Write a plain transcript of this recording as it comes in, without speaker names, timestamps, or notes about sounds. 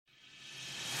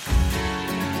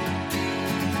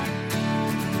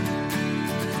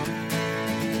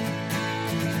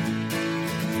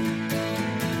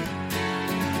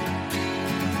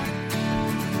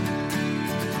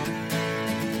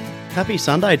Happy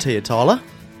Sunday to you, Tyler.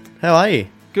 How are you?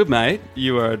 Good, mate.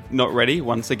 You are not ready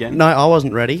once again. No, I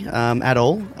wasn't ready at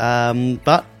all.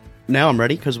 But now I'm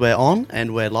ready because we're on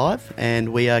and we're live and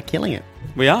we are killing it.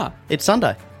 We are. It's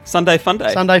Sunday. Sunday fun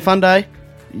day. Sunday fun day.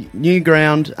 New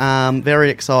ground. Very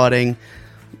exciting.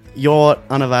 You're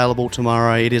unavailable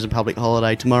tomorrow. It is a public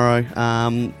holiday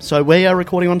tomorrow. So we are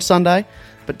recording on Sunday.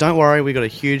 But don't worry, we've got a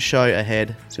huge show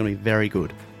ahead. It's going to be very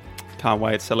good. Can't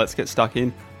wait. So let's get stuck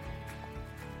in.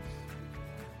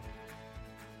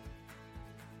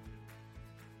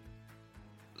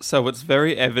 So it's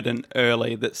very evident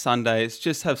early that Sundays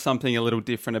just have something a little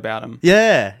different about them.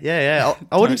 Yeah.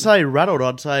 I wouldn't say rattled.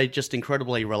 I'd say just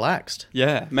incredibly relaxed.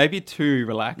 Yeah, maybe too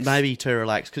relaxed. Maybe too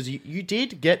relaxed. Because you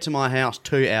did get to my house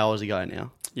 2 hours ago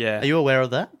now. Yeah. Are you aware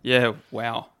of that? Yeah,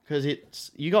 wow.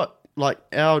 Because you got, like,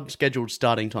 our scheduled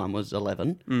starting time was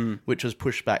 11, which was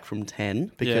pushed back from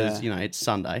 10 because, it's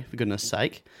Sunday, for goodness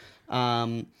sake.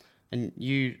 And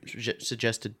you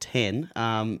suggested 10.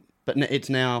 But it's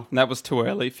now... And that was too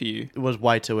early for you. It was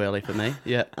way too early for me,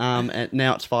 yeah. And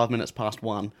now it's 5 minutes past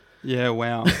 1. Yeah,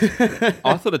 wow.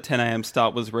 I thought a 10 a.m.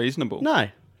 start was reasonable. No,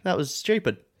 that was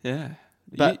stupid. Yeah.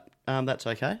 But that's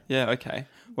okay. Yeah, okay.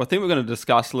 Well, I think we're going to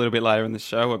discuss a little bit later in the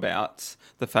show about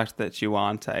the fact that you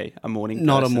aren't a morning person.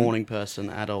 Not a morning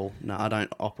person at all. No, I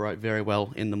don't operate very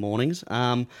well in the mornings.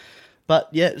 But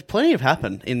yeah, plenty have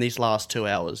happened in these last 2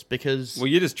 hours because... Well,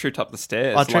 you just tripped up the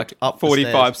stairs I tripped up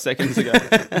 45 seconds ago.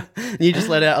 You just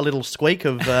let out a little squeak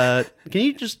of... can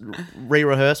you just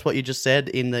re-rehearse what you just said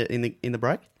in the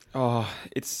break? Oh,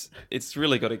 it's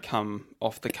really got to come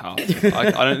off the cuff. I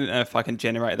don't know if I can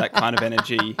generate that kind of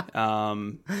energy.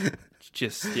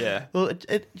 Yeah. Well,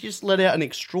 it just let out an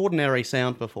extraordinary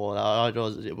sound before. I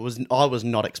was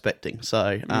not expecting.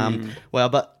 So,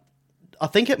 but I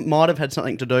think it might have had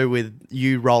something to do with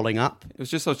you rolling up. I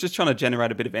was just trying to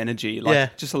generate a bit of energy,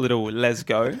 just a little let's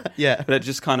go. Yeah. But it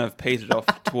just kind of petered off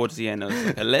towards the end. It was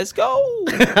like a let's go,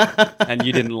 and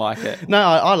you didn't like it. No,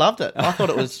 I loved it. I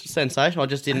thought it was sensational. I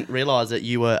just didn't realise that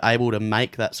you were able to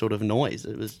make that sort of noise.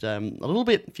 It was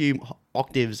a few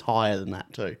octaves higher than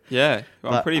that too. Yeah,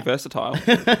 I'm pretty versatile.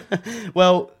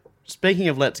 Well, speaking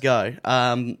of let's go,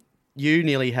 you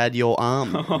nearly had your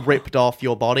arm ripped off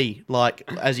your body, like,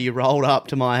 as you rolled up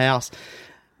to my house.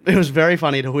 It was very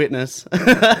funny to witness.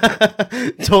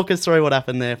 Talk us through what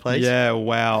happened there, please. Yeah,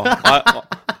 wow.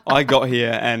 I got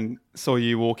here and saw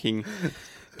you walking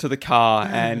to the car,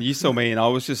 and you saw me, and I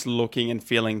was just looking and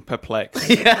feeling perplexed.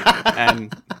 Yeah.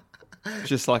 And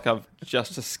just like I've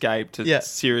just escaped a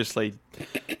seriously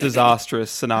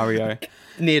disastrous scenario.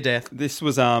 Near death. This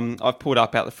was, I've pulled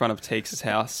up out the front of Teeks'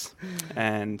 house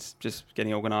and just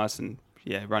getting organised and,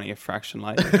 running a fraction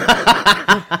late.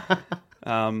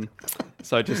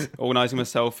 So just organising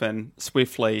myself and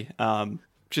swiftly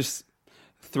just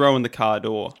throwing the car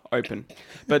door open.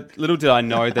 But little did I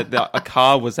know that a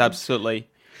car was absolutely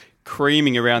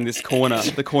creaming around this corner,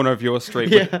 the corner of your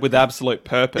street, with absolute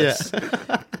purpose.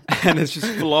 Yeah. And it's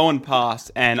just flowing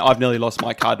past, and I've nearly lost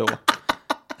my car door.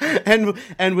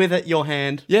 And with it, your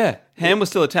hand. Yeah, hand was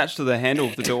still attached to the handle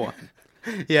of the door.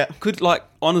 Yeah. Could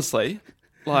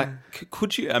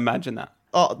you imagine that?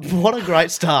 Oh, what a great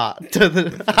start to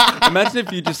the... Imagine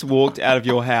if you just walked out of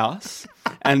your house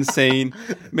and seen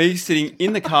me sitting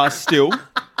in the car still,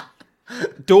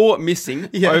 door missing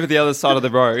over the other side of the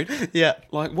road. Yeah.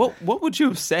 Like, what would you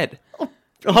have said?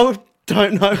 I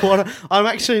don't know what... I'm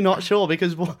actually not sure,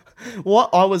 because what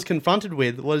I was confronted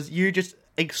with was you just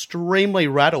extremely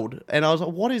rattled, and I was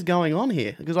like, what is going on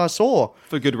here? Because I saw...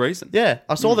 For good reason. Yeah,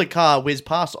 I saw the car whiz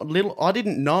past. I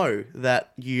didn't know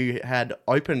that you had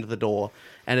opened the door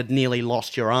and had nearly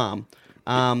lost your arm.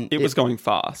 It was going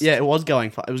fast. Yeah, it was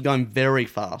going fast. It was going very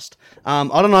fast. I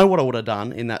don't know what I would have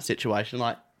done in that situation.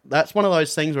 Like, that's one of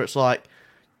those things where it's like,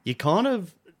 you kind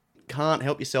of can't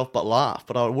help yourself but laugh,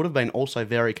 but I would have been also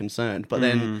very concerned. But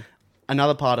then...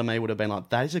 Another part of me would have been like,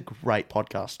 that is a great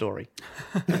podcast story.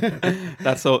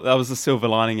 That's all. That was the silver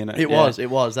lining in it. It was.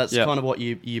 That's kind of what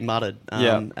you muttered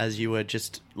as you were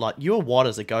just like, you were white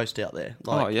as a ghost out there.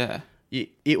 Like,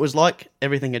 it was like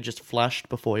everything had just flashed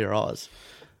before your eyes.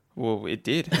 Well, it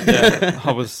did. Yeah.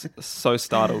 I was so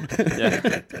startled.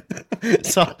 Yeah.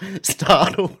 So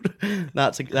startled.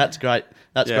 That's great.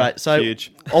 That's great. So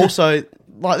huge. Also,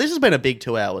 like, this has been a big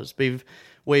 2 hours.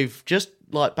 We've just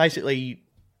like basically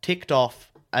ticked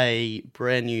off a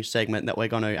brand new segment that we're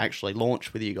going to actually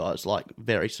launch with you guys like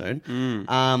very soon.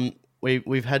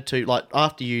 We've had to, like,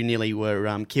 after you nearly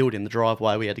were killed in the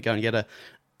driveway, we had to go and get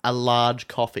a large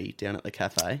coffee down at the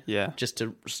cafe. Yeah. Just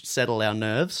to settle our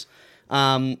nerves.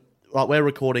 Like, we're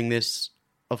recording this,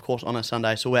 of course, on a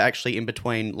Sunday, so we're actually in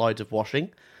between loads of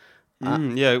washing.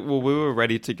 Yeah, well, we were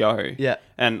ready to go. Yeah.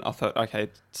 And I thought, okay,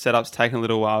 setup's taken a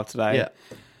little while today. Yeah.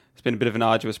 It's been a bit of an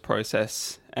arduous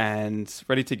process and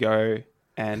ready to go.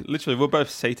 And literally, we're both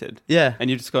seated. Yeah. And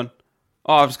you've just gone,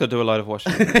 oh, I've just got to do a load of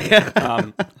washing.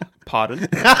 Pardon?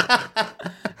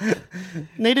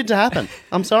 Needed to happen.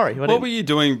 I'm sorry. What were you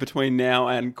doing between now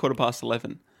and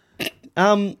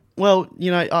 11:15? Well,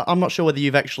 I'm not sure whether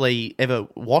you've actually ever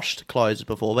washed clothes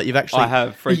before, but you've actually... I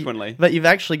have, frequently. But you've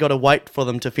actually got to wait for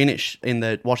them to finish in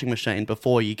the washing machine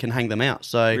before you can hang them out.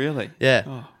 So Really? Yeah.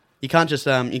 Oh. You can't just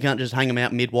hang them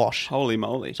out mid-wash. Holy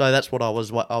moly. So that's what I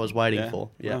was waiting for.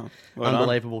 Yeah. Wow. Well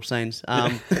Unbelievable scenes.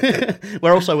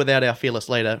 We're also without our fearless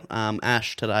leader,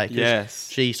 Ash, today. 'Cause Yes.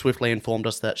 She swiftly informed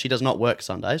us that she does not work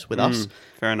Sundays with us.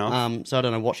 Fair enough. So I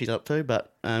don't know what she's up to,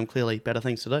 but clearly better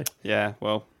things to do. Yeah,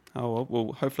 well,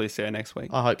 we'll hopefully see her next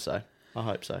week. I hope so.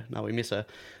 No, we miss her.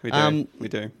 We do. We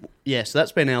do. Yeah, so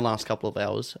that's been our last couple of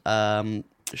hours.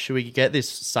 Should we get this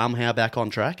somehow back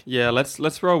on track? Yeah,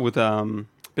 let's roll with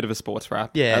bit of a sports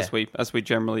wrap. Yeah. As we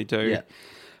generally do. Yeah.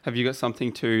 Have you got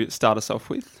something to start us off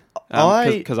with? I-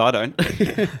 Because I don't.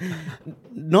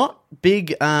 Not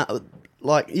big.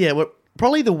 We're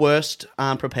probably the worst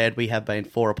prepared we have been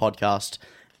for a podcast.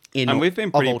 And we've been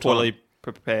of pretty all poorly time.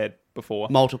 prepared before.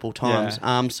 Multiple times.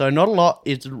 Yeah. So not a lot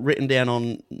is written down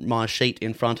on my sheet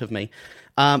in front of me.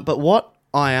 But what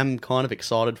I am kind of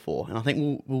excited for, and I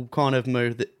think we'll kind of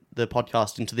move the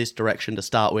podcast into this direction to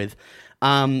start with.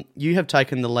 You have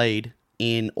taken the lead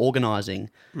in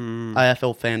organising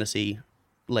AFL Fantasy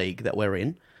League that we're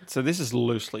in. So this is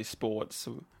loosely sports.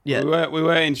 Yeah. We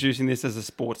were introducing this as a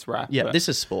sports wrap. Yeah, but this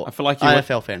is sport. I feel like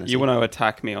AFL Fantasy. You want to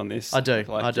attack me on this. I do.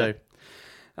 Like, I do.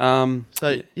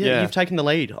 So You've taken the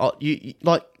lead.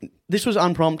 This was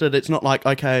unprompted. It's not like,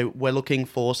 okay, we're looking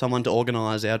for someone to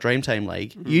organise our Dream Team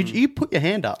League. You put your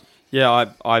hand up.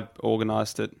 Yeah, I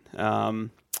organised it.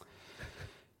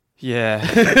 Yeah.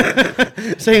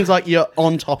 Seems like you're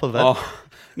on top of it. Oh,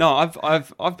 no,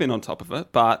 I've been on top of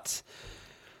it, but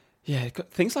yeah,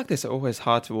 things like this are always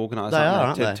hard to organise. They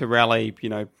aren't they? To rally,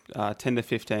 10 to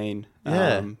 15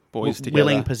 boys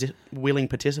together. Willing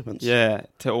participants. Yeah,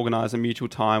 to organise a mutual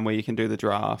time where you can do the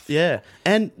draft. Yeah,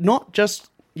 and not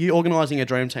just you organising a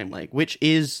Dream Team League, which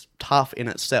is tough in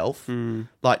itself,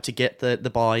 like to get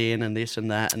the buy-in and this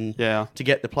and that, and to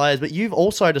get the players, but you've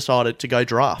also decided to go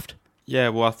draft. Yeah,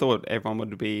 well, I thought everyone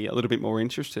would be a little bit more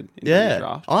interested in the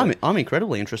draft. I'm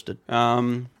incredibly interested.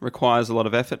 Requires a lot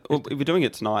of effort. Well, we're doing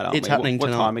it tonight, aren't we? It's happening what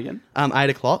tonight. What time again? 8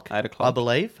 o'clock. 8 o'clock. I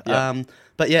believe. Yeah.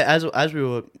 But yeah, as we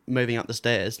were moving up the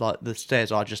stairs, like the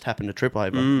stairs I just happened to trip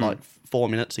over like 4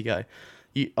 minutes ago,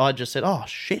 I just said, oh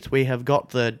shit, we have got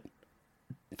the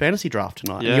fantasy draft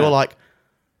tonight. Yeah. And you were like,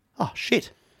 oh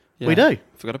shit. Yeah, We do.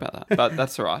 Forgot about that, but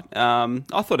that's all right.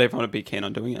 I thought everyone would be keen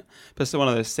on doing it, but it's one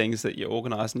of those things that you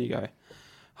organise and you go,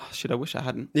 oh, shit, I wish I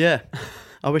hadn't. Yeah.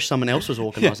 I wish someone else was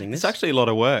organising this. It's actually a lot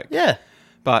of work. Yeah.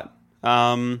 But,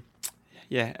 you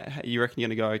reckon you're going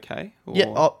to go okay? Or...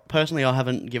 Yeah, personally, I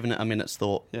haven't given it a minute's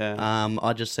thought. Yeah.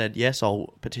 I just said, yes,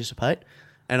 I'll participate.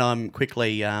 And I'm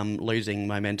quickly losing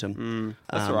momentum.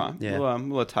 That's all right. Yeah.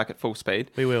 We'll attack at full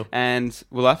speed. We will. And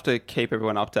we'll have to keep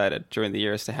everyone updated during the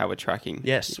year as to how we're tracking.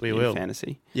 Yes, we in will.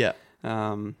 Fantasy. Yeah.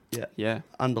 Yeah.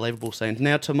 Unbelievable scenes.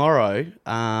 Now, tomorrow,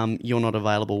 you're not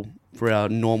available for our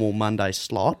normal Monday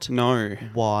slot. No.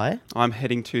 Why? I'm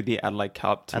heading to the Adelaide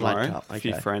Cup tomorrow. Adelaide Cup, A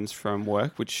few okay. friends from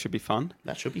work, which should be fun.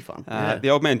 That should be fun. The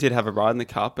old man did have a ride in the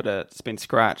cup, but it's been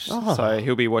scratched, Oh. so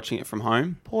he'll be watching it from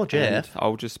home. Poor Jeff. And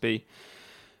I'll just be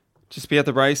at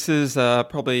the races.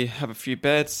 Probably have a few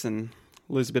bets and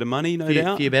lose a bit of money, no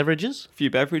doubt. Few beverages. Few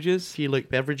beverages. Few Luke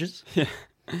beverages. Yeah.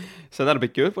 So that'll be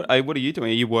good. What are you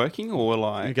doing? Are you working or I'm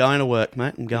like? going to work,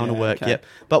 mate. I'm going to work, okay. yep.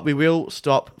 But we will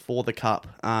stop for the cup.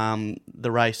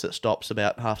 The race that stops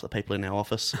about half the people in our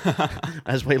office,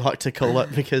 as we like to call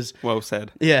it, because... Well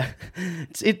said. Yeah.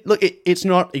 It's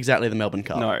not exactly the Melbourne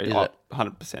Cup, No, is it?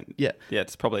 100%. Yeah. Yeah,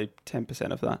 it's probably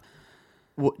 10% of that.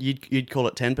 What, you'd call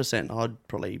it 10%. I'd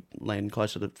probably land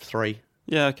closer to 3.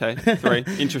 Yeah, okay. 3.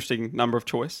 Interesting number of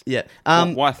choice. Yeah.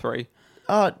 Why 3?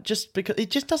 Just because it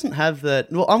just doesn't have the...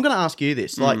 Well, I'm going to ask you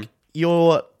this. Like,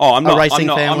 you're I'm not, a racing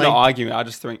I'm family. not arguing. I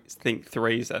just think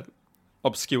 3 is an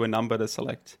obscure number to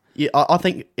select. Yeah, I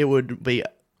think it would be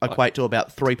equate to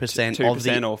about 3% 2% of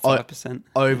the or 5%.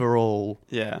 Overall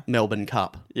Yeah. Melbourne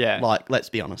Cup. Yeah. Like, let's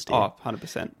be honest here. Oh,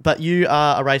 100%. But you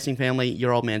are a racing family.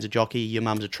 Your old man's a jockey. Your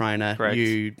mum's a trainer. Correct.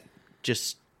 You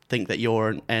just think that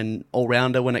you're an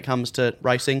all-rounder when it comes to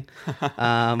racing.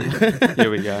 Here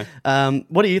we go.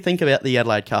 What do you think about the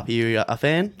Adelaide Cup? Are you a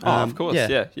fan? Of course.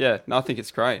 Yeah. No, I think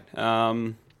it's great.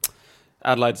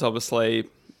 Adelaide's obviously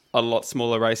a lot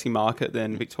smaller racing market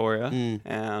than Victoria.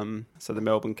 Mm. So the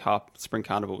Melbourne Cup Spring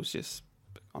Carnival was just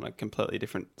on a completely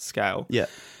different scale. Yeah.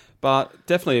 But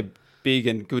definitely a big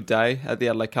and good day at the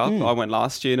Adelaide Cup. I went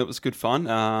last year and it was good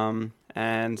fun.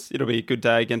 And it'll be a good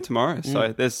day again tomorrow.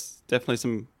 So there's definitely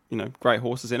some, great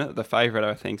horses in it. The favourite,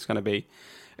 I think, is going to be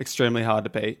extremely hard to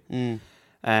beat.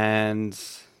 And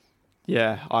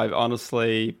yeah, I'm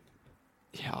trying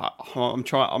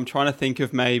to think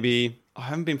of maybe. I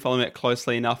haven't been following it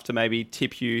closely enough to maybe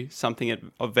tip you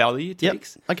something of value, Tix. Yep.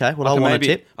 Okay. Well, I want a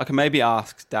tip. I can maybe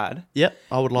ask Dad. Yep.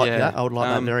 I would like that. I would like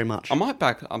that very much. I'm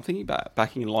thinking about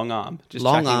backing Long Arm. Just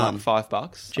Long chucking Arm. like $5.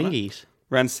 Jingies.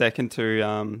 Ran second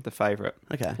to the favourite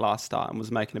last start and was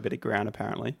making a bit of ground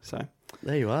apparently. So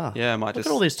there you are. Yeah, I might Look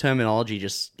at all this terminology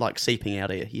just like seeping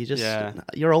out of you.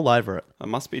 You're all over it. It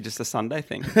must be just a Sunday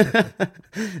thing.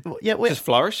 Yeah, we're just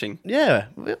flourishing. Yeah,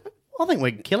 I think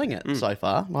we're killing it so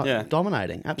far.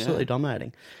 Dominating, absolutely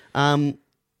dominating. So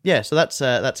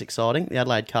that's exciting. The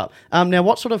Adelaide Cup. Now,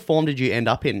 what sort of form did you end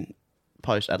up in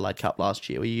post Adelaide Cup last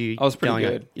year? I was pretty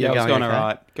good. I was going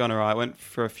all right. Went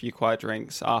for a few quiet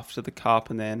drinks after the Cup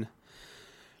and then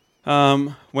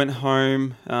went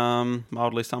home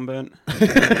mildly sunburnt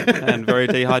and very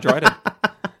dehydrated.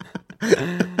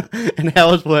 And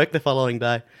how was work the following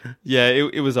day? Yeah,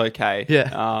 it was okay.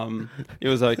 Yeah. It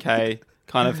was okay.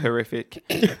 Kind of horrific,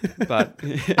 but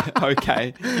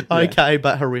okay. Okay,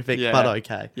 but horrific, but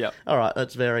okay. Yep. All right,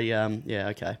 that's very,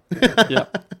 okay.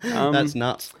 Yep. That's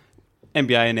nuts.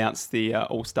 NBA announced the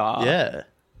All-Star. Yeah.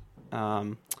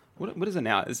 What is it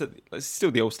now? It's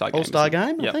still the All-Star game. All-Star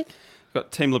game, I think.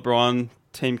 Got Team LeBron,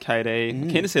 Team KD. I'm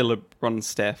keen to see LeBron and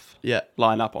Steph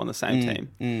line up on the same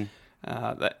team.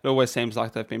 That always seems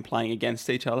like they've been playing against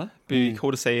each other. Be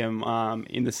cool to see them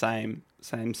in the same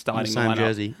starting lineup.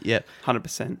 Jersey, yeah.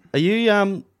 100%. Are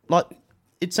you,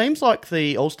 it seems like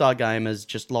the All-Star game has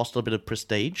just lost a bit of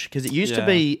prestige because it used to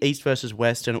be East versus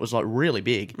West and it was like really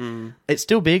big. It's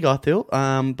still big, I feel,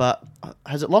 but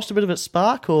has it lost a bit of its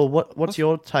spark or what's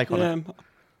your take on it?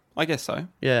 I guess so.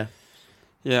 Yeah.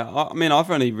 Yeah, I mean, I've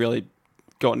only really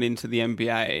gotten into the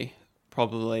NBA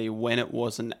probably when it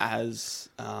wasn't as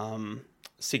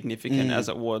significant as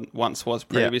it once was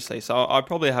previously. Yeah. So I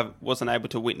probably wasn't able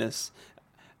to witness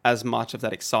as much of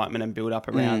that excitement and build up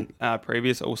around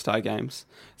previous All-Star games.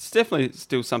 It's definitely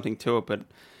still something to it, but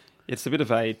it's a bit of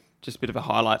a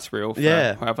highlights reel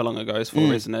for however long it goes for,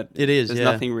 isn't it? It is. There's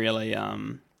nothing really.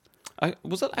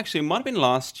 Was it actually? It might have been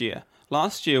last year.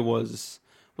 Last year was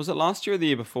it last year or the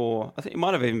year before? I think it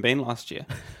might have even been last year.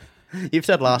 You've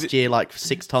said last year like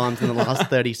 6 times in the last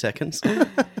 30 seconds. It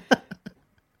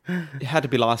had to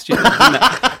be last year, didn't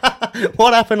it?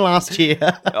 What happened last year?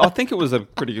 I think it was a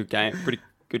pretty good game, pretty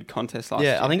good contest last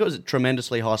year. Yeah, I think it was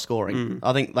tremendously high scoring.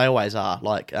 I think they always are.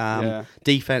 Like,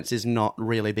 defense is not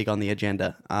really big on the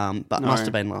agenda, but must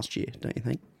have been last year, don't you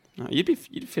think? No, you'd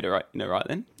fit it right, right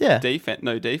then. Yeah. No defense.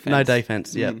 No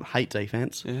defense. Yeah, hate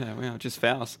defense. Yeah, well, just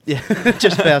fouls. Yeah,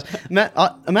 just fouls.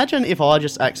 Imagine if I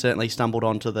just accidentally stumbled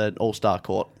onto the All-Star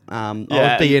court. I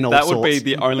would be in all sorts. That would be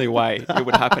the only way it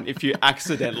would happen if you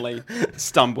accidentally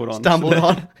stumbled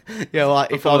on. Yeah, like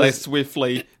before they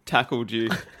swiftly tackled you.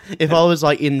 If I was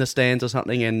like in the stands or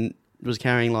something and was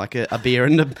carrying like a beer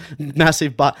and a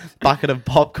massive bucket of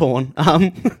popcorn,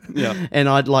 and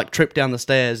I'd like tripped down the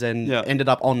stairs and ended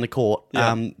up on the court.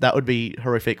 That would be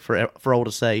horrific for all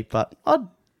to see. But I'd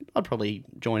probably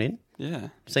join in. Yeah,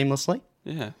 seamlessly.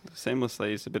 Yeah,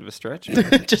 seamlessly is a bit of a stretch.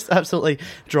 Just absolutely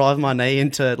drive my knee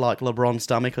into like LeBron's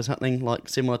stomach or something like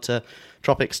similar to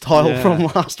Tropic Style from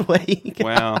last week.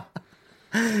 Wow.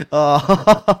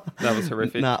 Oh, that was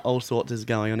horrific. Nah, all sorts is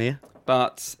going on here.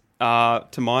 But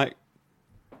to my...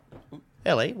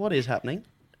 Ellie, what is happening?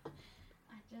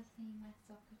 I just need my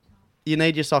soccer top. You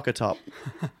need your soccer top.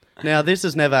 Now, this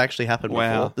has never actually happened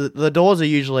before. The doors are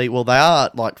usually, they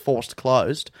are like forced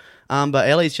closed, but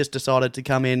Ellie's just decided to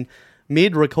come in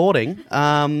mid-recording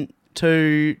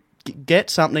to get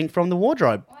something from the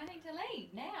wardrobe. Oh, I need to leave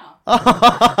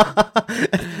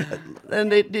now.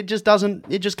 And it just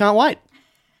can't wait.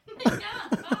 It can't.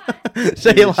 Bye.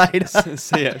 See you later.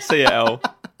 See ya, Elle.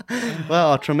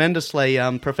 Well, a tremendously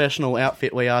professional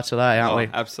outfit we are today, aren't we?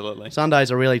 Absolutely. Sundays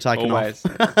are really taking off.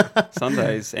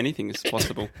 Sundays, anything is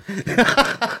possible.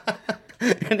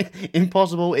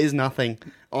 Impossible is nothing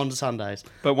on Sundays.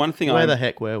 But where the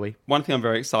heck were we? One thing I'm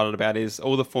very excited about is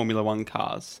all the Formula One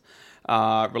cars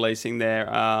releasing their,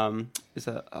 I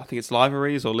think it's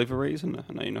liveries or liveries. And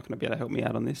I know you're not going to be able to help me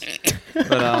out on this.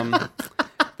 But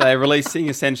they're releasing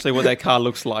essentially what their car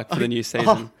looks like for the new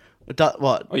season.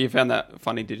 What? Oh, you found that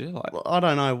funny, did you? I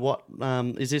don't know what.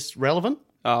 Is this relevant?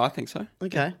 Oh, I think so.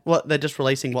 Okay. What they're just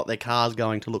releasing what their car's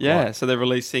going to look Yeah, like. so they're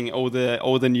releasing all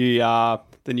the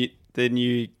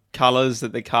new colours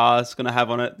that the car's going to have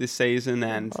on it this season,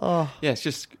 and yeah, it's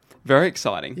just very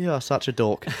exciting. You are such a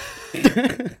dork.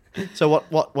 So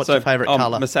what's your favourite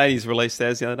colour? Mercedes released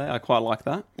theirs the other day. I quite like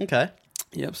that. Okay.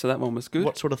 Yep, so that one was good.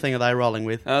 What sort of thing are they rolling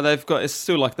with? They've got, it's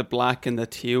still like the black and the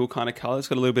teal kind of colour. It's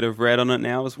got a little bit of red on it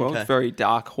now as well. Okay. It's very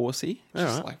dark horsey. It's All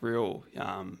just right. like real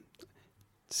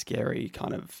scary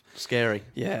kind of, Scary.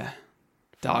 yeah,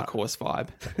 dark horse vibe.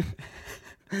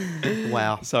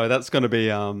 Wow. So that's going to be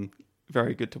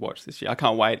very good to watch this year. I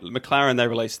can't wait. McLaren, they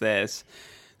released theirs.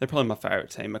 They're probably my favourite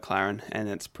team, McLaren, and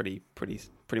it's pretty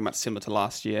much similar to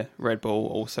last year. Red Bull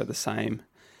also the same.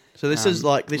 So this is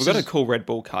like we've got a cool Red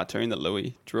Bull cartoon that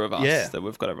Louis drew of us that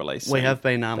we've got to release. We soon. have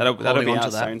been that'll be holding on out to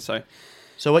that. soon.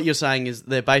 So what you're saying is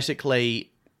they're basically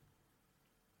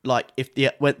like if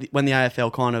when the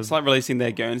AFL kind of It's like releasing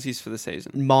their Guernseys for the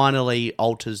season. minorly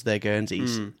alters their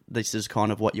Guernseys, this is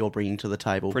kind of what you're bringing to the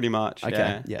table. Pretty much.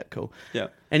 Okay. Yeah. Cool. Yeah.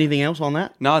 Anything else on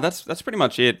that? No, that's pretty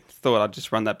much it. Thought I'd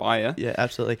just run that by you. Yeah,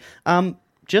 absolutely.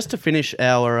 Just to finish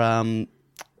our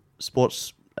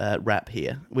sports wrap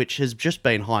here, which has just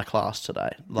been high class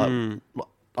today. Like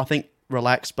I think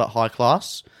relaxed but high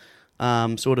class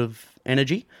sort of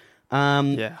energy.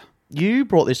 Yeah. You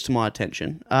brought this to my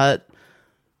attention.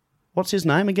 What's his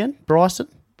name again? Bryson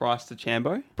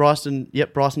DeChambeau. Bryson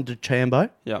DeChambeau.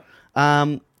 Yep.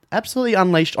 Absolutely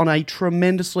unleashed on a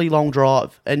tremendously long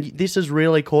drive, and this has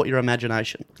really caught your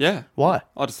imagination. Yeah. Why?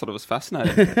 I just thought it was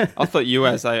fascinating. I thought you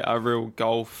as a real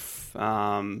golf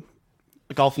A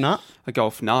golf nut? a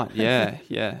golf nut,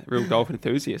 yeah, real golf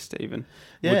enthusiast even,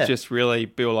 Yeah. would just really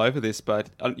be all over this, but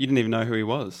you didn't even know who he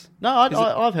was. No,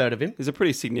 I've heard of him. He's a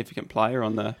pretty significant player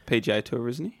on the PGA Tour,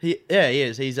 isn't he? He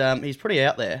is. He's pretty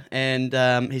out there, and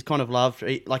he's kind of loved.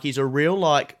 He's a real,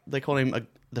 like, they call him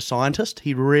the scientist.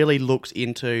 He really looks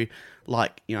into,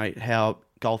 like, you know, how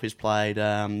golf is played,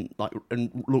 and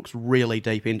looks really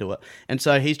deep into it. And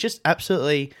so he's just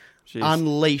absolutely Jeez.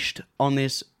 unleashed on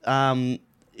this.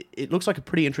 It looks like a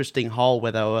pretty interesting hole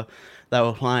where they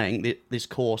were playing this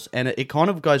course, and it kind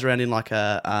of goes around in like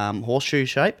a horseshoe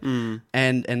shape,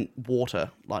 and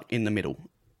water like in the middle.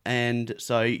 And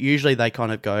so usually they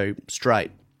kind of go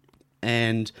straight,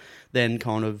 and then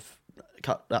kind of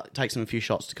takes them a few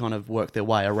shots to kind of work their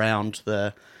way around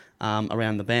the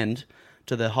bend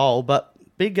to the hole. But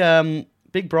big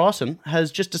Bryson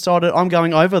has just decided, I'm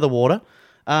going over the water.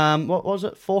 What was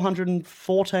it,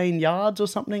 414 yards or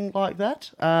something like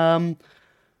that? And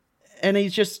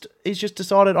he's just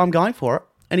decided, I'm going for it,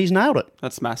 and he's nailed it.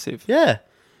 That's massive. Yeah,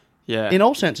 Yeah. in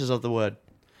all senses of the word.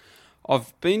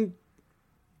 I've been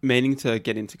meaning to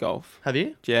get into golf. Have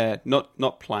you? Yeah,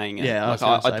 not playing it. Yeah, I was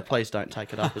Like, going to say, please don't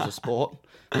take it up as a sport.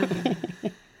 Maybe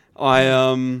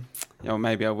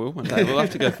I will one day. We'll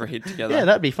have to go for a hit together. Yeah,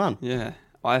 that'd be fun. Yeah,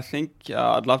 I think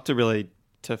I'd love to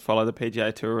follow the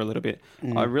PGA Tour a little bit.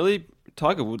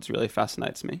 Tiger Woods really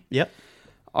fascinates me. Yep.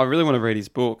 I really want to read his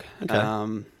book.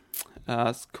 Okay.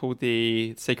 It's called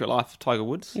The Secret Life of Tiger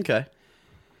Woods. Okay.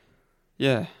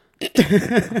 Yeah.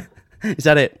 Is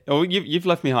that it? Oh, you've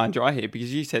left me high and dry here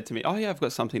because you said to me, "Oh yeah, I've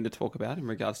got something to talk about in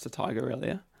regards to Tiger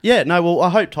earlier." Yeah, no, well, I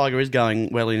hope Tiger is going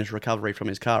well in his recovery from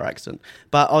his car accident.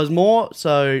 But I was more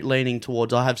so leaning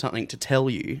towards, I have something to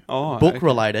tell you,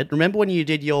 book-related. Remember when you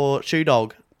did your Shoe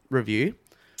Dog review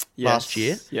last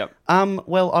year? Yep.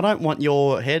 Well, I don't want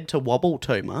your head to wobble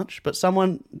too much, but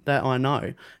someone that I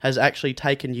know has actually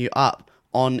taken you up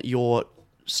on your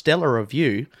stellar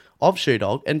review of Shoe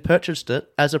Dog and purchased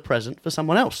it as a present for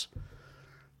someone else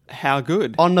How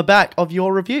good. on the back of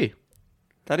your review.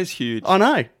 That is huge. I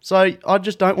know. So I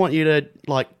just don't want you to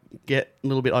like get a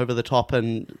little bit over the top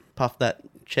and puff that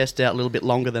chest out a little bit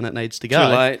longer than it needs to go.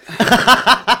 Too late.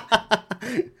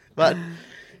 But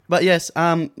yes,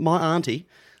 my auntie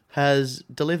has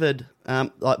delivered,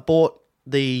 bought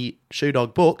the Shoe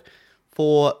Dog book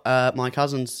for my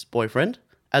cousin's boyfriend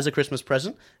as a Christmas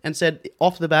present, and said,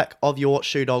 off the back of your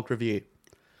Shoe Dog review.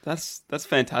 That's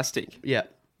fantastic. Yeah.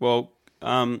 Well,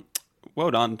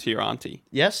 well done to your auntie.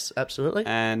 Yes, absolutely.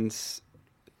 And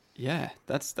yeah,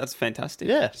 that's fantastic.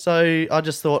 Yeah, so I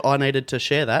just thought I needed to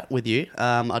share that with you.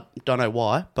 I don't know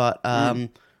why, but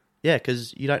yeah,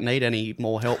 because you don't need any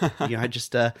more help. You know,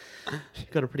 just you've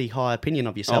got a pretty high opinion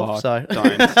of yourself. Oh, so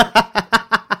don't.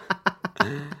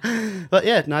 But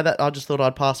yeah, no, that I just thought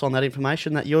I'd pass on that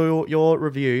information that your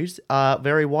reviews are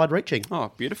very wide-reaching.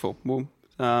 Oh, beautiful. Well,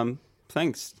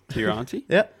 thanks to your auntie.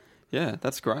 Yep, Yeah,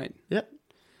 that's great. yep.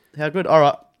 How good. All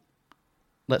right,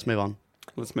 let's move on.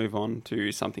 Let's move on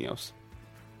to something else.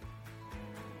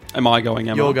 Am I going?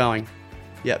 You're going.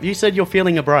 Yeah, you said you're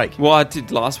feeling a break. Well, I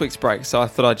did last week's break, so I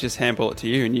thought I'd just handball it to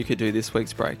you and you could do this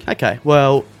week's break. Okay,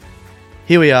 well,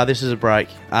 here we are. This is a break.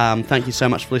 Thank you so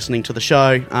much for listening to the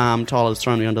show. Tyler's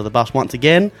thrown me under the bus once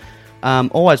again.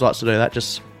 Always likes to do that.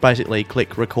 Just basically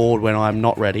click record when I'm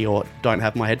not ready or don't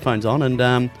have my headphones on,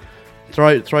 and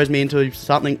throws me into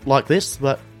something like this.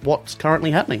 But what's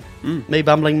currently happening? Me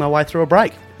bumbling my way through a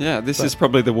break. Yeah, this is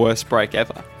probably the worst break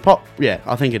ever. Yeah,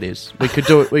 I think it is. We could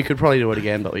do it. We could probably do it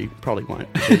again, but we probably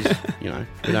won't because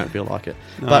we don't feel like it.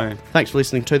 No. But thanks for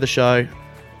listening to the show.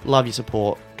 Love your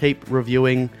support. Keep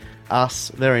reviewing us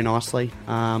very nicely.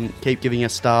 Keep giving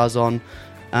us stars on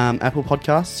Apple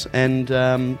Podcasts, and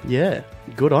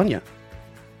good on you.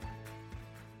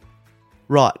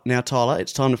 Right, now Tyler,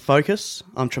 it's time to focus.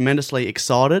 I'm tremendously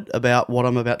excited about what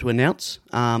I'm about to announce.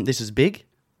 This is big.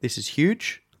 This is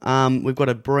huge. We've got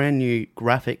a brand new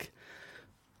graphic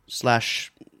 /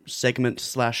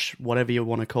 segment / whatever you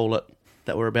want to call it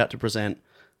that we're about to present.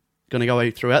 Going to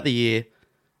go throughout the year.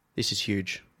 This is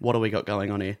huge. What do we got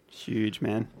going on here? Huge,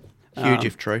 man. Huge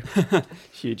if true.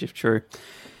 Huge if true.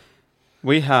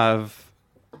 We have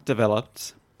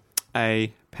developed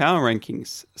a power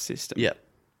rankings system. Yep.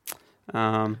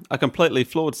 A completely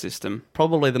flawed system.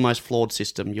 Probably the most flawed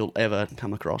system you'll ever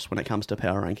come across when it comes to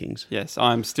power rankings. Yes,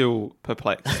 I'm still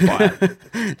perplexed by it.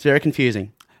 It's very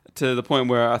confusing. To the point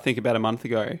where I think about a month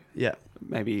ago, Yeah.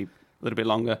 maybe a little bit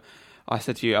longer, I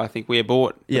said to you, I think we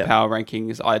abort the Yeah. power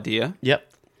rankings idea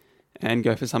Yep. and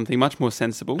go for something much more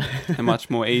sensible and much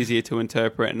more easier to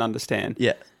interpret and understand.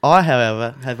 Yeah. I,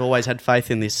 however, have always had faith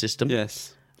in this system.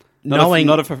 Yes. Knowing...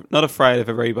 Not afraid of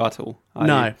a rebuttal. are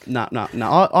you?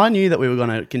 No. I knew that we were going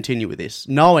to continue with this,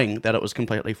 knowing that it was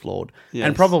completely flawed Yes.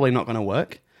 and probably not going to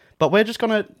work. But we're just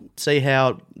going to see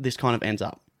how this kind of ends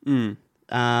up.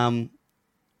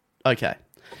 Okay.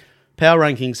 Power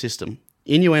ranking system.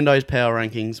 Innuendo's power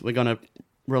rankings. We're going to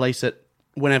release it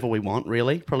whenever we want,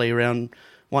 really. Probably around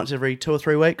once every 2 or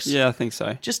 3 weeks. Yeah, I think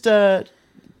so. Just to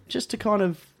kind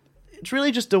of... It's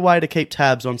really just a way to keep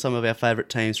tabs on some of our favourite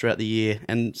teams throughout the year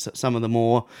and some of the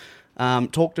more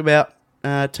talked about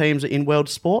teams in world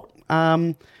sport.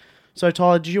 So,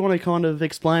 Tyler, do you want to kind of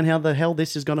explain how the hell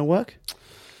this is going to work?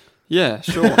 Yeah,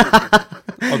 sure.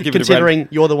 I'll give Considering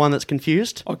you're the one that's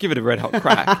confused. I'll give it a red hot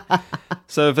crack.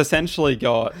 So we've essentially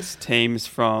got teams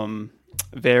from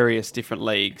various different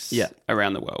leagues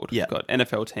around the world. Yeah. We've got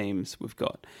NFL teams, we've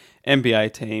got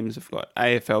NBA teams, we've got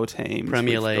AFL teams,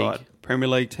 Premier League. got Premier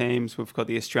League teams, we've got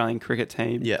the Australian cricket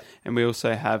team, and we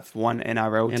also have one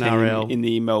NRL team in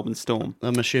the Melbourne Storm.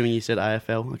 I'm assuming you said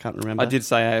AFL. I can't remember. I did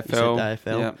say AFL. You said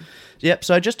AFL. Yeah. Yep.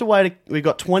 So just a way to... We've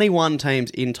got 21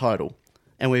 teams in total,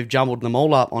 and we've jumbled them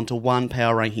all up onto one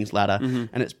power rankings ladder. Mm-hmm.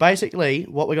 And it's basically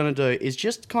what we're going to do is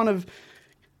just kind of...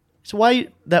 It's a way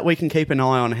that we can keep an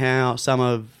eye on how some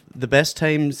of the best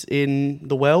teams in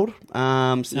the world,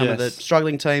 some of the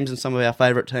struggling teams and some of our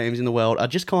favourite teams in the world are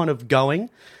just kind of going.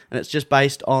 And it's just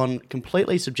based on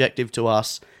completely subjective to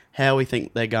us how we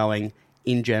think they're going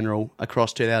in general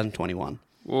across 2021.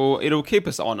 Well, it'll keep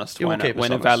us honest when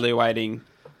evaluating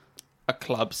a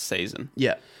club's season.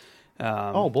 Yeah.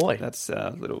 Oh, boy. That's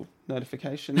a little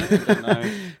notification there. I don't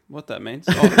know what that means.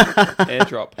 Oh,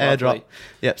 airdrop. Airdrop.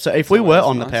 Yeah, so if we were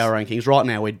on the power rankings, right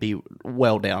now we'd be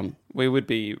well down. We would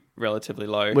be relatively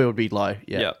low. We would be low,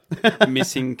 yeah. Yep.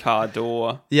 Missing car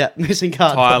door. Yeah, missing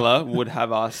car door. Tyler would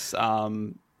have us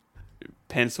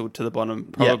penciled to the bottom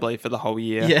probably for the whole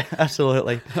year. Yeah,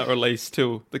 absolutely. Or at least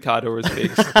till the car door is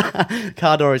fixed.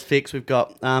 Car door is fixed. We've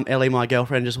got Ellie, my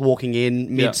girlfriend, just walking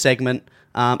in mid-segment.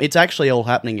 It's actually all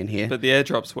happening in here. But the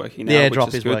airdrop's working now. The airdrop which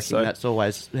is is good, working. so. That's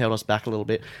always held us back a little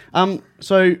bit.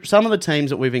 So some of the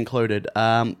teams that we've included,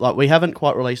 like we haven't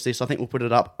quite released this. I think we'll put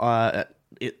it up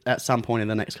at some point in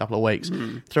the next couple of weeks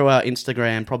through our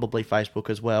Instagram, probably Facebook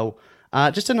as well.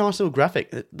 Just a nice little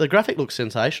graphic. The graphic looks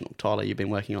sensational. Tyler, you've been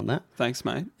working on that. Thanks,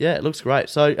 mate. Yeah, it looks great.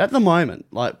 So at the moment,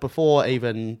 like before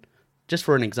even, just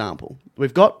for an example,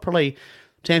 we've got probably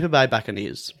Tampa Bay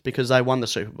Buccaneers because they won the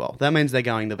Super Bowl. That means they're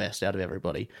going the best out of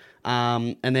everybody.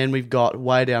 And then we've got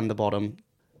way down the bottom,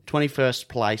 21st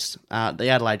place, the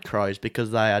Adelaide Crows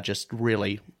because they are just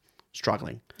really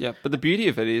struggling. Yeah, but the beauty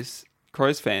of it is,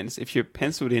 Crows fans, if you're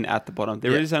penciled in at the bottom,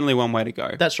 there is only one way to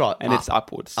go. That's right. And it's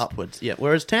upwards. Upwards, yeah.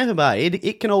 Whereas Tampa Bay,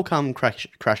 it can all come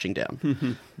crashing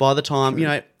down. By the time,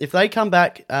 if they come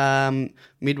back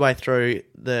midway through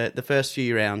the first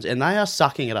few rounds and they are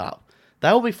sucking it up,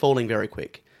 they will be falling very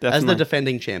quick as the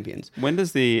defending champions. When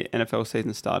does the NFL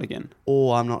season start again?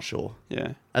 Oh, I'm not sure.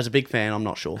 Yeah. As a big fan, I'm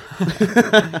not sure.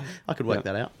 I could work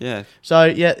that out. Yeah. So,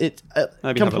 yeah, it's a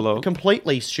have a look.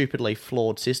 completely stupidly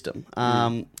flawed system.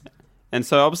 And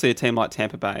so obviously a team like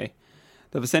Tampa Bay,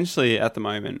 They've essentially, at the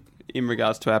moment, in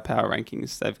regards to our power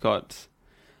rankings, they've got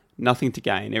nothing to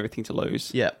gain, everything to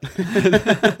lose. Yeah.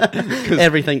 'Cause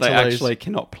Everything to they lose. actually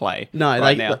cannot play. No,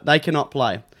 right now. they cannot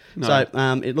play. No.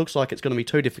 So it looks like it's going to be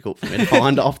too difficult for me to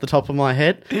find off the top of my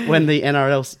head when the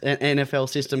NFL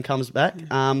system comes back.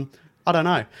 I don't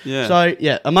know. Yeah. So,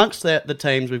 yeah, amongst the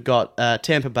teams, we've got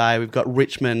Tampa Bay, we've got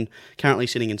Richmond currently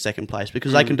sitting in second place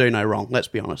because they can do no wrong, let's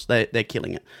be honest. They're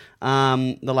killing it.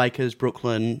 The Lakers,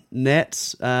 Brooklyn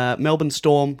Nets, Melbourne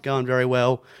Storm going very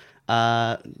well.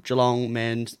 Geelong,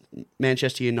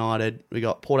 Manchester United, we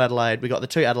got Port Adelaide, we got the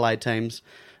two Adelaide teams.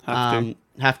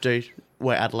 Have to.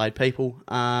 We're Adelaide people.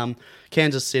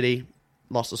 Kansas City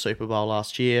lost the Super Bowl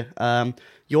last year.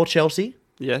 Your Chelsea,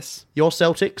 Yes. your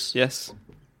Celtics, Yes.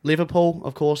 Liverpool,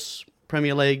 of course,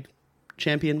 Premier League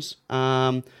champions.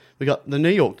 We got the New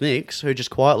York Knicks, who are just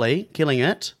quietly killing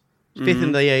it. Fifth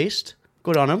in the East.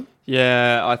 Good on them.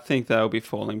 Yeah, I think they'll be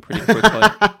falling pretty quickly.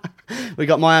 We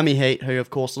got Miami Heat, who of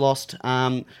course lost.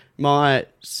 My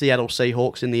Seattle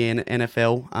Seahawks in the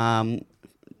NFL,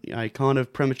 kind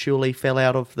of prematurely fell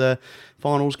out of the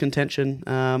finals contention,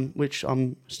 which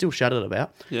I'm still shattered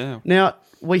about. Yeah. Now,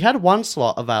 we had one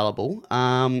slot available.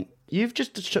 You've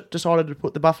just decided to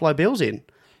put the Buffalo Bills in.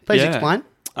 Please Yeah. explain.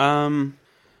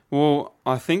 Well,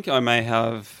 I think I may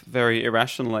have very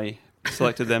irrationally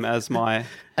selected them as my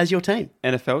As your team.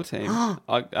 NFL team.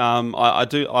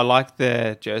 I like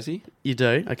their jersey, You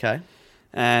do? Okay.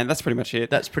 and that's pretty much it.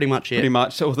 That's pretty much it. pretty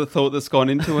much all the thought that's gone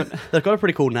into it. They've got a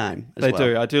pretty cool name as They well.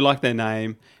 do. I do like their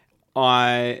name.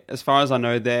 As far as I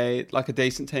know, they're like a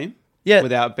decent team. Yeah.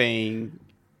 Without me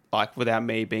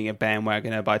being a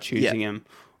bandwagoner by choosing them,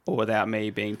 or without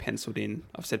me being penciled in.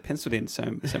 I've said penciled in so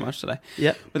much today.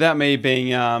 Yep. Without me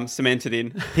being cemented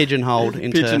in, Pigeonholed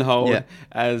into... pigeonholed Yeah.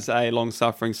 as a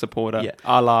long-suffering supporter, Yeah.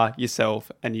 a la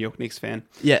yourself, a New York Knicks fan.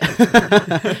 Yeah.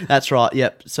 That's right.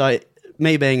 Yep. So...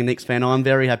 Me being a Knicks fan, I'm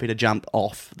very happy to jump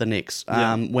off the Knicks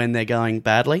when they're going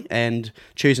badly and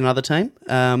choose another team.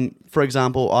 For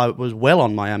example, I was well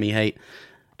on Miami Heat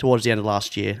towards the end of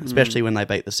last year, especially when they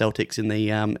beat the Celtics in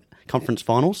the conference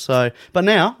finals. So, but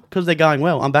now, because they're going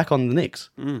well, I'm back on the Knicks.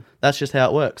 That's just how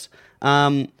it works.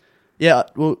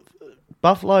 Well,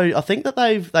 Buffalo, I think that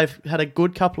they've had a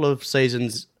good couple of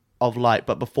seasons of late,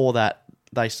 but before that,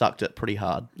 they sucked it pretty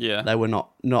hard. Yeah. They were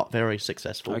not very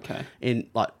successful. Okay. In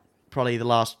probably the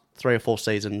last 3 or 4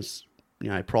 seasons,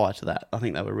 prior to that. I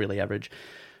think they were really average.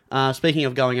 Speaking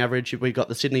of going average, we've got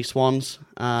the Sydney Swans.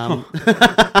 I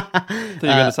thought you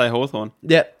were going to say Hawthorn.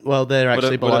 Yeah, well, they're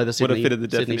actually Would've- below would've- the Sydney, would've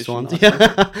fitted the Sydney definition, Swans. I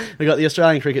Yeah. We've got the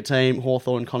Australian cricket team,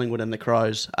 Hawthorn, Collingwood and the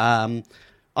Crows. I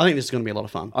think this is going to be a lot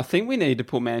of fun. I think we need to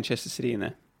put Manchester City in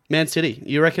there. Man City,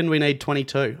 you reckon we need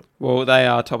 22? Well, they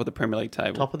are top of the Premier League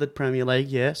table. Top of the Premier League,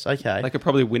 yes, okay. They could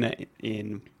probably win it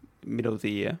in middle of the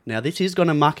year. Now, this is going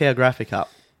to muck our graphic up.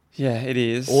 Yeah, it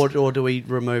is. Or do we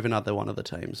remove another one of the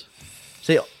teams?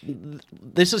 See,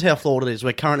 this is how flawed it is.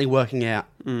 We're currently working out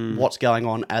what's going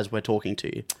on as we're talking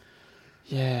to you.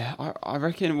 Yeah, I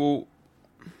reckon we've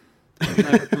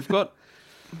got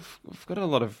a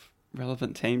lot of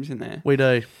relevant teams in there. We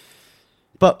do.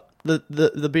 But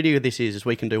the beauty of this is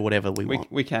we can do whatever we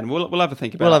want. We can. We'll have a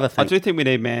think about We'll it. have a think. I do think we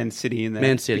need Man City in there.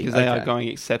 Man City, because they okay. are going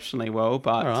exceptionally well.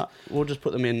 But All right, we'll just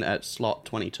put them in at slot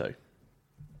 22.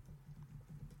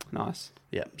 nice.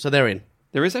 Yeah, so they're in.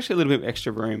 There is actually a little bit of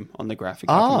extra room on the graphic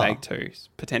I Oh. can make too,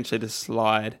 potentially to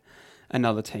slide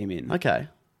another team in. Okay.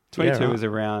 22 Yeah, right. is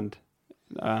around.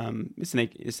 It's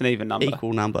an even number.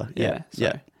 Equal number. Yeah.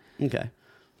 Yeah, so- Okay.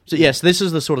 So yes, this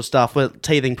is the sort of stuff we're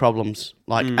teething problems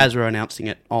as we're announcing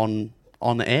it on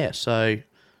the air. So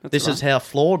That's this is right. how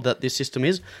flawed that this system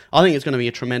is. I think it's going to be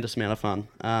a tremendous amount of fun.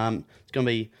 It's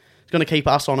going to keep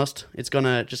us honest. It's going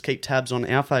to just keep tabs on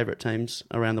our favourite teams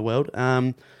around the world.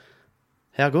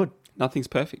 How good? Nothing's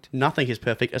perfect. Nothing is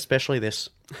perfect, especially this.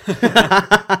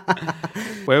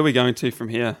 Where are we going to from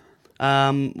here?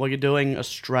 Well, you're doing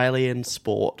Australian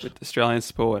sport. Australian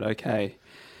sport, okay.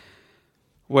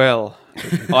 Well,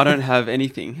 I don't have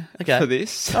anything Okay. for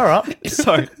this. All right.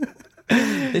 So,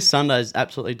 This Sunday is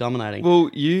absolutely dominating. well,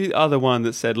 you are the one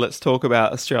that said, let's talk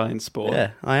about Australian sport.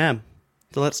 Yeah, I am.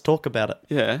 So let's talk about it.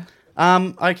 Yeah.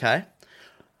 Okay.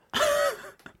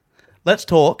 Let's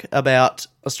talk about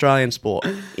Australian sport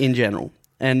in general.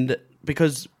 And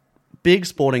because big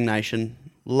sporting nation,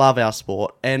 love our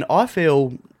sport, and I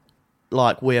feel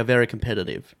like we are very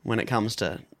competitive when it comes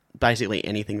to basically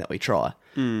anything that we try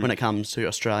when it comes to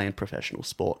Australian professional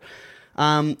sport.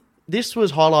 This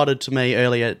was highlighted to me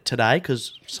earlier today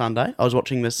because Sunday, I was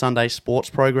watching the Sunday sports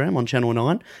program on Channel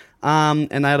 9. And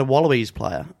they had a Wallabies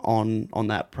player on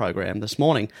that program this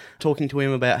morning, talking to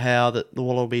him about how the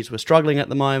Wallabies were struggling at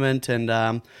the moment. And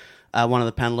one of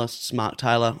the panelists, Mark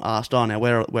Taylor, asked, "Oh, now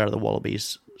where are the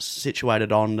Wallabies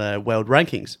situated on the world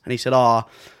rankings?" And he said, "Oh,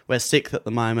 we're sixth at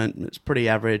the moment. It's pretty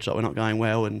average. Like, we're not going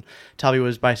well." And Tubby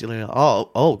was basically like,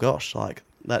 "Oh gosh, like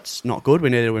that's not good. We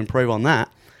need to improve on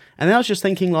that." And then I was just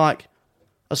thinking, like,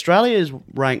 Australia is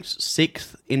ranked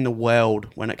 6th in the world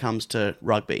when it comes to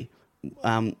rugby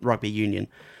union,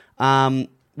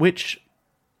 which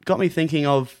got me thinking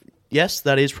of, yes,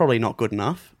 that is probably not good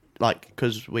enough, like,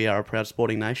 because we are a proud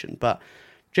sporting nation. But,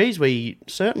 geez, we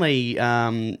certainly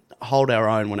hold our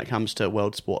own when it comes to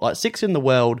world sport. Like, 6th in the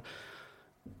world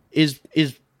is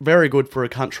very good for a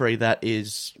country that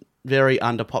is very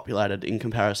underpopulated in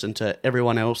comparison to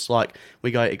everyone else. Like,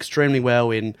 we go extremely well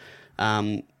in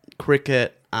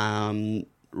cricket,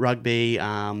 rugby,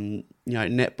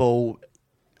 netball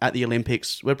at the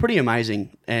Olympics. We're pretty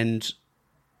amazing, and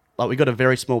like, we've got a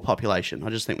very small population.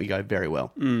 I just think we go very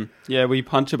well. Yeah, we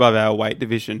punch above our weight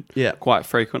division quite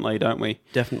frequently, don't we?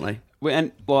 Definitely.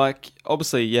 And, like,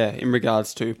 obviously, in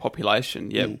regards to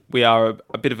population, we are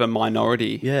a bit of a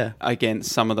minority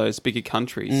against some of those bigger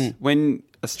countries. When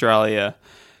Australia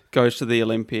goes to the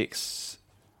Olympics,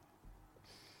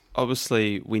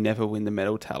 obviously, we never win the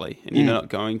medal tally, and you're not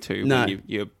going to when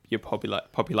your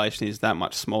population is that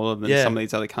much smaller than some of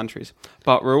these other countries.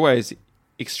 But we're always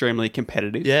extremely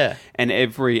competitive. Yeah. And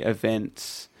every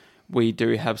event, we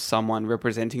do have someone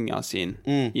representing us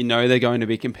in. You know they're going to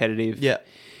be competitive. Yeah.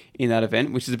 In that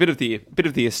event, which is a bit of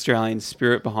the Australian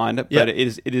spirit behind it, but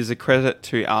it is a credit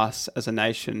to us as a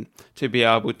nation to be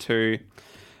able to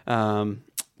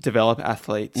develop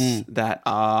athletes that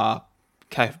are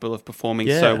capable of performing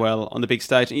so well on the big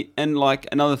stage. And, like,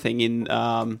 another thing in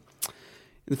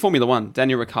Formula One,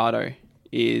 Daniel Ricciardo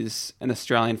is an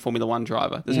Australian Formula One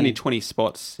driver. There's only 20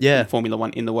 spots in Formula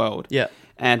One in the world. Yeah,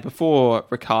 and before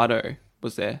Ricciardo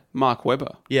was there, Mark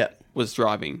Webber was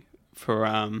driving for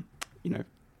an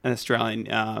Australian...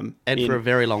 and for a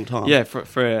very long time. Yeah,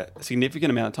 for a significant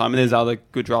amount of time. And there's other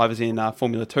good drivers in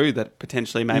Formula 2 that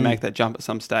potentially may make that jump at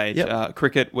some stage.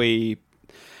 Cricket, we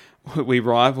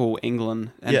rival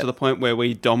England, and to the point where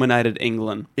we dominated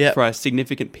England for a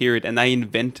significant period, and they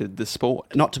invented the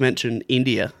sport. Not to mention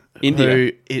India.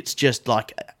 Who it's just,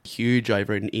 like, huge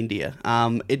over in India.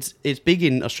 It's big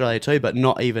in Australia too, but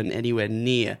not even anywhere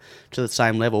near to the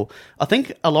same level. I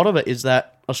think a lot of it is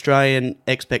that Australian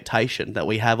expectation that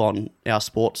we have on our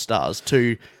sports stars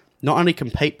to not only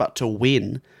compete but to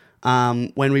win,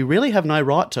 when we really have no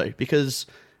right to, because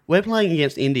we're playing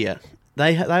against India.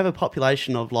 They have a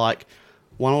population of like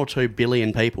 1 or 2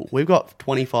 billion people. We've got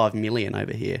 25 million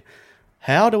over here.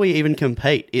 How do we even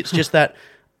compete? It's just that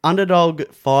underdog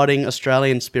fighting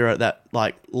Australian spirit that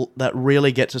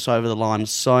really gets us over the line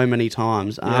so many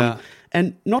times.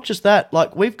 And not just that,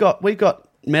 like, we've got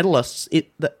medalists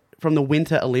from the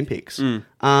Winter Olympics. We've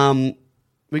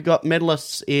got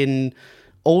medalists in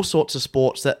all sorts of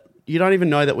sports that you don't even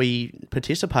know that we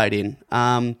participate in.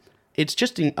 It's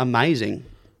just amazing.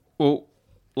 Well,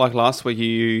 like last week,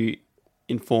 you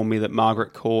informed me that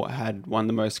Margaret Court had won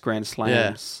the most Grand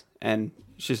Slams, and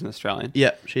she's an Australian.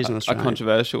 Yeah, she's an Australian. A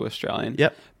controversial Australian.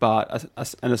 Yep. But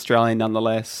an Australian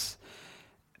nonetheless.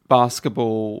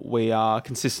 Basketball, we are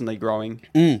consistently growing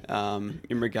in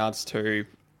regards to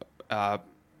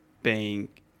being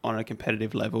on a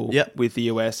competitive level with the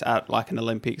US at, like, an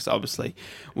Olympics. Obviously,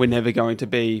 we're never going to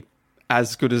be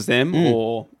as good as them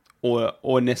or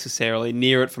necessarily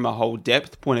near it from a whole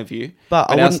depth point of view.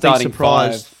 But I wouldn't be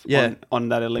surprised. On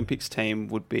that Olympics team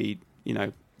would be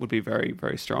very,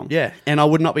 very strong. Yeah, and I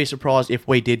would not be surprised if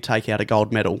we did take out a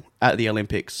gold medal at the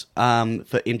Olympics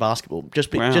in basketball, just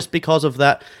because of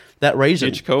that reason.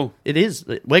 Huge call. It is.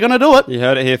 We're going to do it. You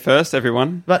heard it here first,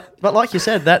 everyone. But like you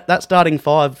said, that starting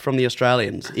 5 from the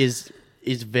Australians is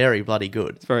very bloody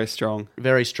good. It's very strong.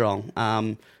 Very strong.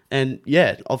 And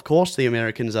yeah, of course the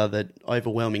Americans are the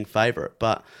overwhelming favourite,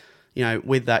 but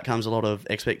with that comes a lot of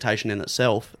expectation in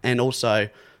itself, and also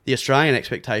the Australian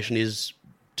expectation is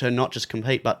to not just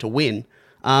compete but to win.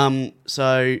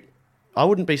 So I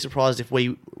wouldn't be surprised if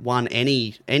we won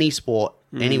any sport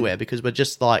anywhere, because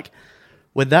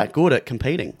we're that good at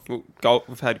competing. Well,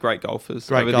 we've had great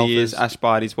golfers over the years. Ash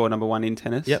Barty's world number 1 in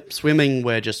tennis. Yep, swimming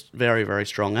we're just very, very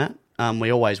strong at. We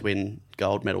always win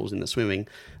gold medals in the swimming.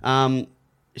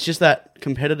 It's just that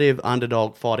competitive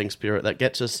underdog fighting spirit that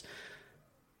gets us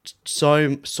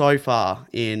so far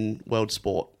in world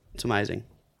sport. It's amazing.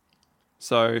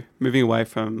 So, moving away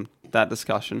from that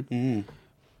discussion,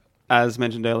 as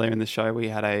mentioned earlier in the show, we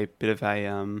had a bit of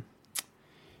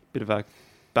a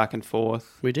back and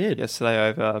forth We did. yesterday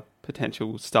over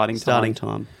potential starting Starting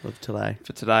time time of today.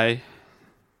 for today.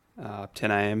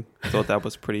 10 a.m. Thought that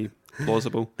was pretty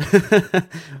plausible.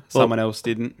 Someone else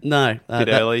didn't. No. Bit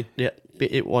early. Yeah,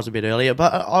 it was a bit earlier.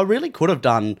 But I really could have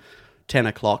done 10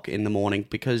 o'clock in the morning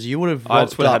because you would have... I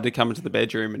just would have rocked had up- to come into the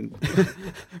bedroom and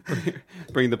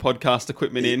bring the podcast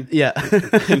equipment in. Yeah.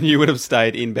 And you would have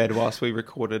stayed in bed whilst we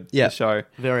recorded Yeah. the show.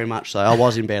 Very much so. I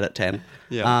was in bed at 10.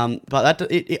 Yeah.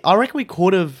 But I reckon we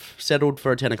could have settled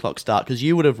for a 10 o'clock start because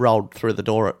you would have rolled through the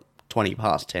door at 20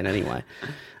 past 10 anyway.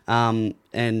 And,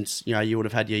 you would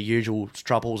have had your usual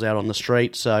strupples out on the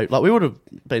street. So, we would have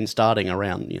been starting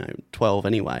around, 12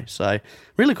 anyway. So,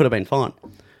 really could have been fine.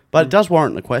 But it does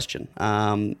warrant the question.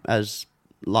 As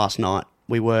last night,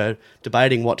 we were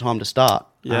debating what time to start.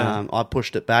 Yeah. I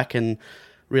pushed it back and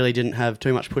really didn't have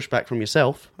too much pushback from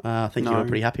yourself. I think you No. were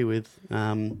pretty happy with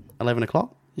 11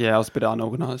 o'clock. Yeah, I was a bit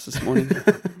unorganised this morning,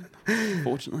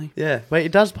 fortunately. Yeah, but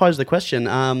it does pose the question,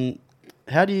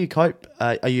 how do you cope?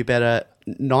 Are you a better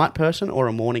night person or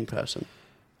a morning person?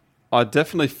 I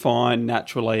definitely find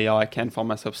naturally I can find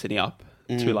myself sitting up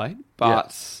too late,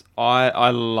 but I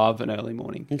love an early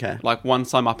morning. Okay. Like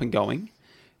once I'm up and going,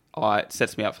 it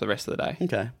sets me up for the rest of the day.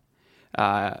 Okay.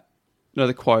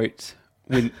 The quote,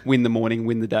 win the morning,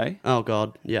 win the day. Oh,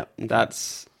 God, yeah. Okay.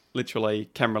 That's literally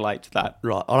can relate to that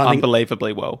Right, I don't think...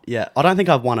 unbelievably well. Yeah, I don't think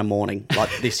I've won a morning,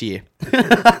 this year.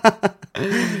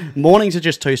 Mornings are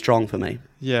just too strong for me.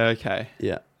 Yeah, okay.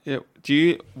 Yeah. Yeah.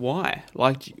 Why?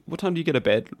 What time do you get to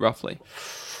bed, roughly?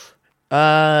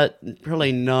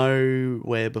 Probably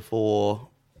nowhere before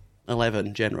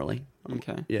 11, generally.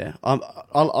 Okay. Yeah,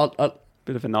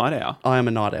 Bit of a night owl. I am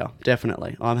a night owl,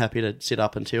 definitely. I'm happy to sit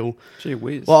up until... Gee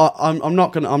whiz. Well, I'm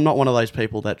not one of those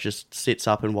people that just sits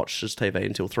up and watches TV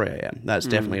until 3 a.m. That's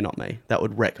definitely not me. That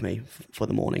would wreck me for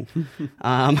the morning.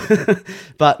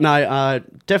 But no,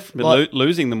 definitely...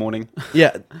 losing the morning.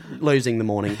 Yeah, losing the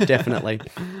morning, definitely.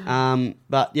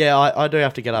 But yeah, I do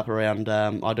have to get up around...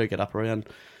 I do get up around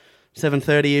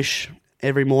 7:30ish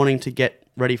every morning to get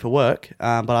ready for work.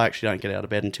 But I actually don't get out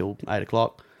of bed until 8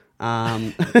 o'clock.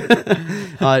 I'm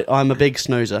a big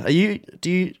snoozer. Do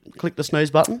you click the snooze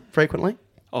button frequently?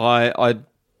 I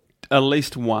at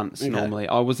least once Okay. normally.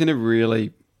 I was in a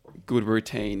really good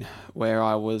routine where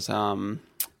I was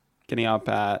getting up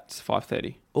at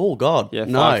 5:30. Oh God, Yeah,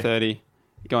 no. 5:30,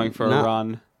 going for No. a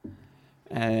run,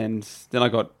 and then I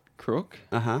got crook.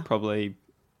 Probably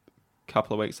a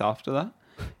couple of weeks after that,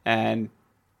 and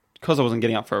because I wasn't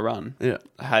getting up for a run, Yeah.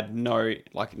 I had no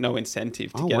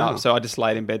incentive to Oh, get wow. up. So I just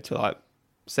laid in bed till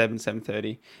 7:30,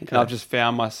 Okay. and I've just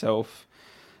found myself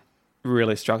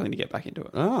really struggling to get back into it.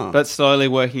 Oh. But slowly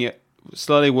working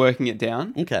it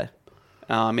down Okay.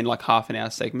 in like half an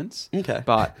hour segments. Okay.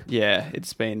 But yeah,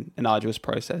 it's been an arduous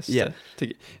process. Yeah. To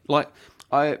get,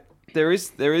 there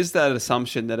is that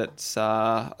assumption that it's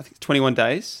I think 21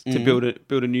 days to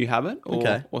build a new habit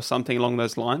or something along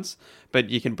those lines, but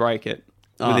you can break it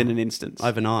within an instance.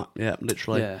 Overnight. Yeah,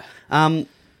 literally. Yeah.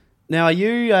 Now, are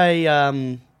you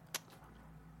a...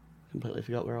 completely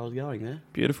forgot where I was going there.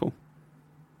 Beautiful.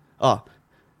 Oh,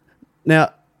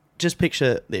 now just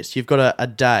picture this: you've got a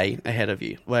day ahead of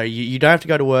you where you don't have to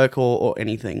go to work or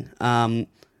anything.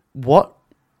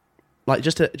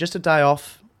 Just a day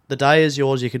off. The day is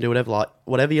yours. You can do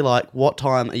whatever you like. What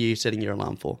time are you setting your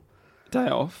alarm for? Day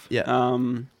off. Yeah.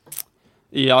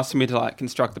 You asking me to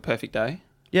construct the perfect day.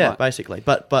 Yeah, Right. basically.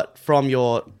 But from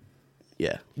your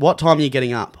what time are you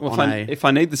getting up? Well, on if I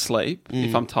need the sleep,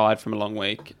 if I'm tired from a long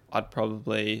week, I'd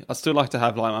still like to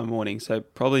have my morning, so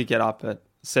probably get up at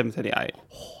 7:38.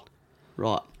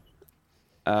 Right.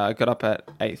 I got up at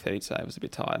 8:30 today. I was a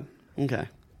bit tired. Okay.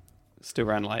 Still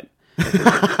ran late.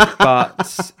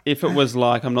 But if it was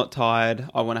I'm not tired,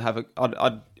 I want to have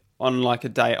I'd on a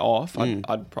day off,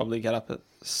 I'd probably get up at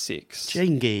 6.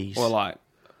 Jingies. Or I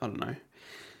don't know.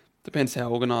 Depends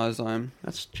how organised I am.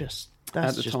 That's just the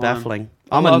time. baffling.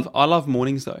 I love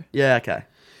mornings though. Yeah. Okay.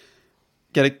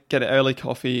 Get an early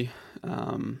coffee.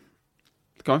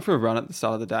 Going for a run at the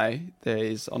start of the day,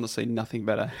 there's honestly nothing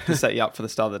better to set you up for the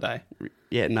start of the day.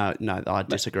 Yeah. No. I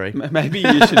disagree. Maybe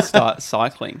you should start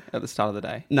cycling at the start of the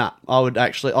day. Nah, I would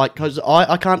actually because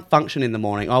I can't function in the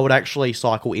morning. I would actually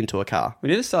cycle into a car. We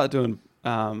need to start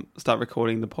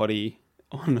recording the potty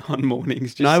on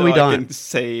mornings. Just No, so we I don't. can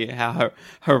see how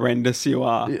horrendous you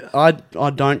are. I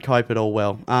don't cope at all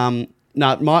well. No,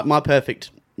 my perfect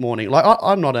morning.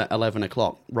 I'm not an 11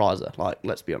 o'clock riser.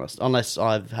 Let's be honest. Unless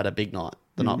I've had a big night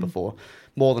the night before,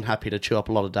 more than happy to chew up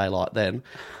a lot of daylight then.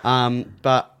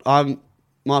 But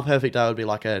my perfect day would be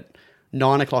a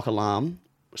 9 o'clock alarm,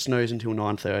 snooze until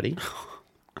 9:30,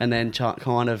 and then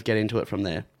kind of get into it from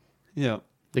there. Yeah.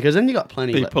 because then you got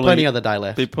plenty of the day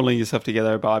left. Be pulling yourself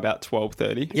together by about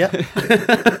 12:30. Yep.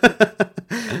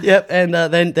 Yep, and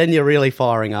then you're really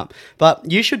firing up. But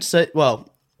you should say,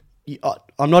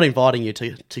 I'm not inviting you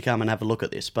to come and have a look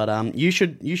at this, but you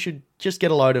should just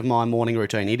get a load of my morning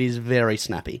routine. It is very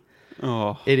snappy.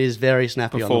 Oh, It is very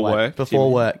snappy before on the way. work.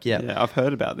 Before work, yeah. Yeah, I've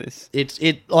heard about this.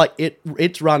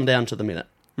 It's run down to the minute,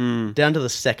 down to the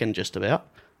second, just about.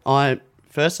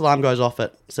 First alarm goes off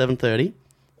at 7:30.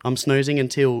 I'm snoozing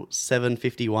until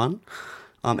 7:51.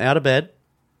 I'm out of bed,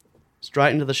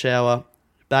 straight into the shower,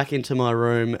 back into my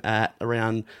room at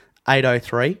around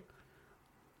 8:03.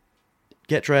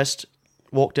 Get dressed,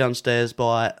 walk downstairs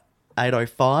by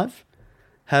 8:05,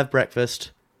 have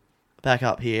breakfast, back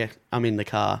up here. I'm in the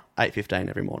car 8:15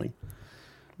 every morning.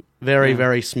 Very,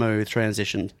 very smooth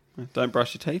transition. Don't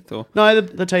brush your teeth, or No,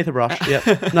 the teeth are brushed. Yeah,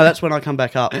 no, that's when I come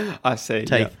back up. I see.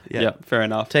 Teeth, Yeah, yeah. fair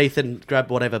enough. Teeth and grab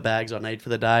whatever bags I need for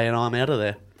the day, and I'm out of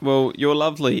there. Well, your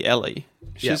lovely Ellie,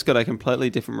 she's Yeah. got a completely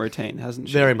different routine, hasn't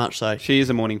she? Very much so. She is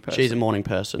a morning person. She's a morning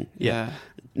person. Yeah. Yeah.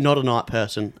 Not a night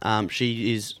person.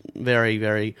 She is very,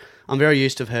 very... I'm very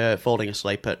used to her falling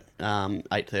asleep at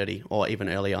 8:30 or even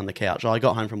earlier on the couch. I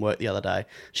got home from work the other day.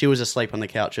 She was asleep on the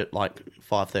couch at like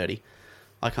 5:30.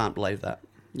 I can't believe that.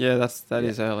 Yeah, that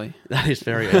is early. That is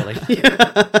very early.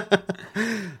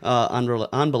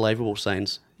 Unbelievable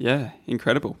scenes. Yeah,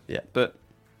 incredible. Yeah. But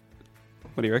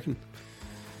what do you reckon?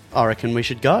 I reckon we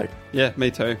should go. Yeah,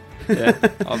 me too. Yeah.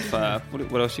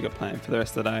 What else you got planned for the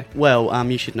rest of the day? Well,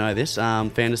 you should know this.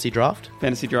 Fantasy draft.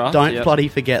 Fantasy draft? Don't Yep. bloody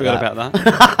forget Forgot that. about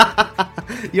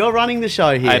that. You're running the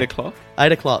show here. 8 o'clock?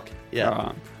 8 o'clock. Yeah. All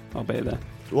right. I'll be there.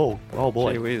 Whoa. Oh,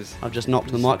 boy. Gee whiz. I've just knocked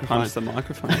the Just microphone. Punched the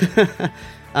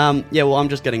microphone. Yeah, well, I'm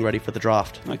just getting ready for the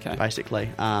draft. Okay. Basically.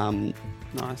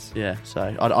 Nice. Yeah, so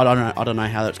I don't know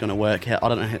how that's going to work. I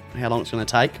don't know how long it's going to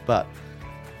take, but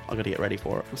I've got to get ready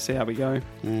for it. We'll see how we go.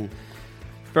 Mm.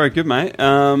 Very good, mate.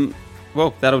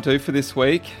 Well, that'll do for this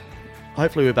week.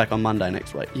 Hopefully we're back on Monday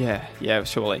next week. Yeah,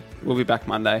 surely. We'll be back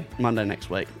Monday. Monday next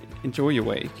week. Enjoy your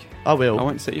week. I will. I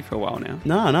won't see you for a while now.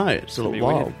 No, it's a gonna little be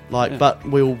while. weird. Yeah. But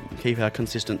we'll keep our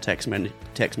consistent text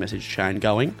message chain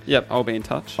going. Yep, I'll be in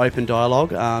touch. Open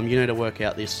dialogue. You need to work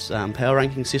out this power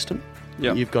ranking system.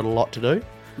 Yep. You've got a lot to do.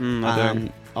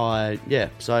 I do.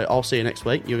 So I'll see you next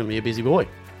week. You're going to be a busy boy.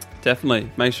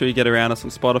 Definitely. Make sure you get around us on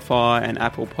Spotify and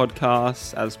Apple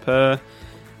Podcasts as per.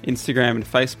 Instagram and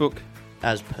Facebook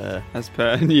As per. as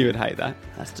per. You would hate that.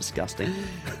 That's disgusting.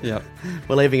 Yep.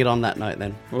 We're leaving it on that note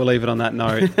then. We'll leave it on that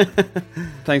note.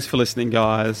 Thanks for listening,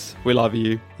 guys. We love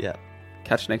you. Yeah.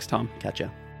 Catch you next time. Catch ya.